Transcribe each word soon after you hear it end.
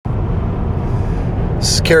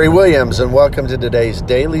This is Kerry Williams, and welcome to today's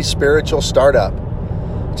Daily Spiritual Startup.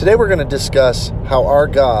 Today we're going to discuss how our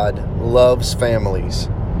God loves families.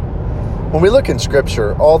 When we look in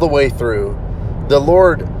Scripture all the way through, the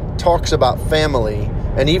Lord talks about family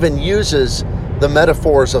and even uses the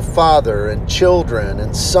metaphors of father and children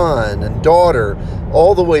and son and daughter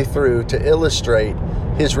all the way through to illustrate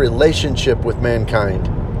His relationship with mankind.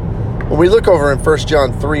 When we look over in 1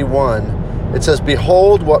 John 3:1, it says,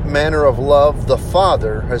 "Behold, what manner of love the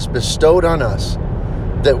Father has bestowed on us,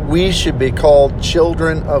 that we should be called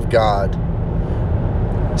children of God."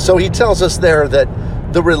 So He tells us there that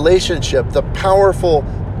the relationship, the powerful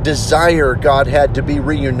desire God had to be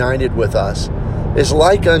reunited with us, is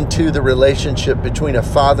like unto the relationship between a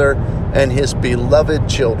father and his beloved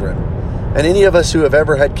children. And any of us who have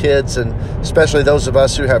ever had kids, and especially those of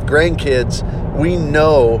us who have grandkids, we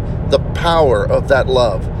know the power of that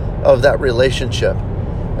love, of that relationship.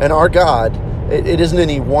 And our God, it isn't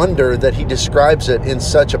any wonder that He describes it in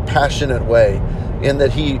such a passionate way, in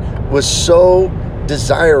that He was so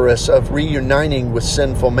desirous of reuniting with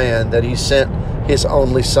sinful man that He sent His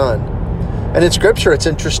only Son. And in Scripture, it's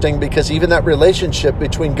interesting because even that relationship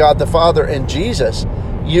between God the Father and Jesus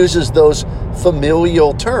uses those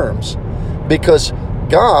familial terms, because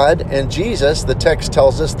God and Jesus, the text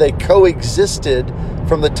tells us, they coexisted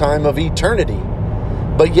from the time of eternity.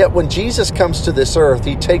 But yet when Jesus comes to this earth,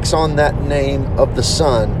 He takes on that name of the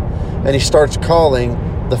Son, and He starts calling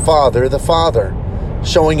the Father,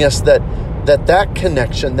 showing us that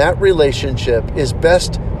connection, that relationship is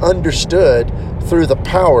best understood through the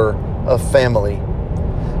power of family.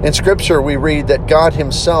 In Scripture, we read that God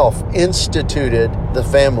Himself instituted the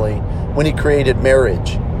family when He created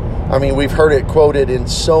marriage. I mean, we've heard it quoted in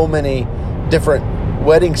so many different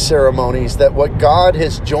wedding ceremonies that what God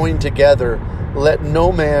has joined together, let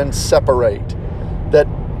no man separate. That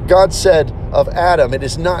God said of Adam, it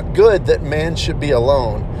is not good that man should be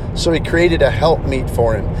alone. So He created a helpmeet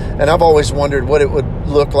for him. And I've always wondered what it would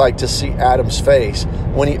look like to see Adam's face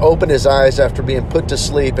when he opened his eyes after being put to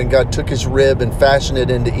sleep and God took his rib and fashioned it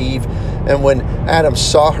into Eve. And when Adam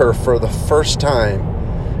saw her for the first time,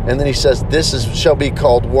 and then He says, shall be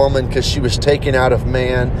called woman because she was taken out of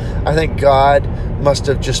man. I think God must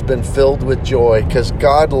have just been filled with joy because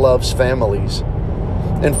God loves families.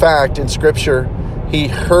 In fact, in Scripture, He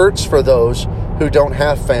hurts for those who don't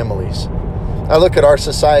have families. I look at our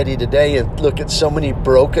society today and look at so many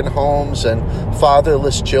broken homes and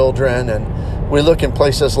fatherless children. And we look in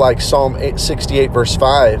places like Psalm 68 verse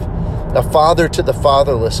 5. A father to the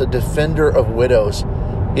fatherless, a defender of widows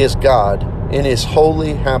is God in His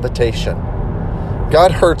holy habitation.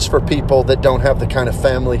 God hurts for people that don't have the kind of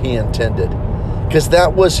family He intended, because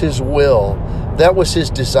that was His will. That was His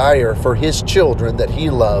desire for His children that He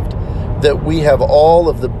loved, that we have all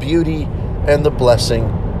of the beauty and the blessing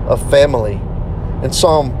of family. In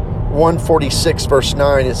Psalm 146 verse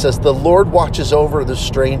 9, it says, "The Lord watches over the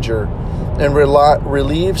stranger and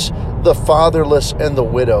relieves the fatherless and the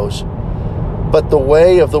widows, but the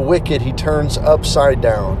way of the wicked He turns upside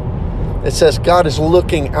down." It says God is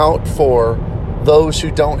looking out for those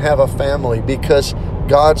who don't have a family because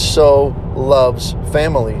God so loves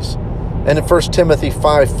families. And in 1 Timothy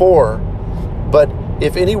 5:4, "But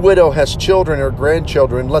if any widow has children or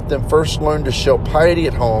grandchildren, let them first learn to show piety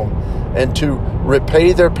at home and to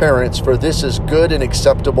repay their parents, for this is good and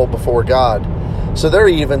acceptable before God." So there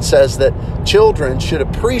He even says that children should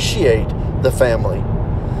appreciate the family.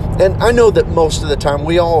 And I know that most of the time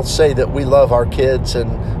we all say that we love our kids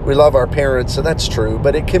and we love our parents, and that's true,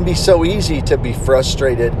 but it can be so easy to be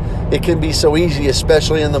frustrated. It can be so easy,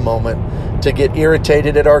 especially in the moment, to get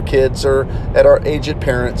irritated at our kids or at our aged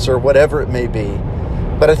parents or whatever it may be.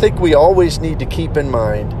 But I think we always need to keep in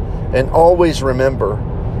mind and always remember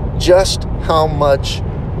just how much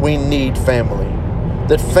we need family.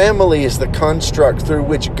 That family is the construct through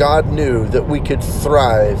which God knew that we could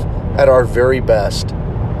thrive at our very best.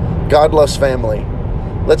 God loves family.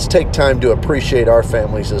 Let's take time to appreciate our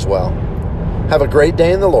families as well. Have a great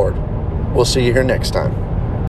day in the Lord. We'll see you here next time.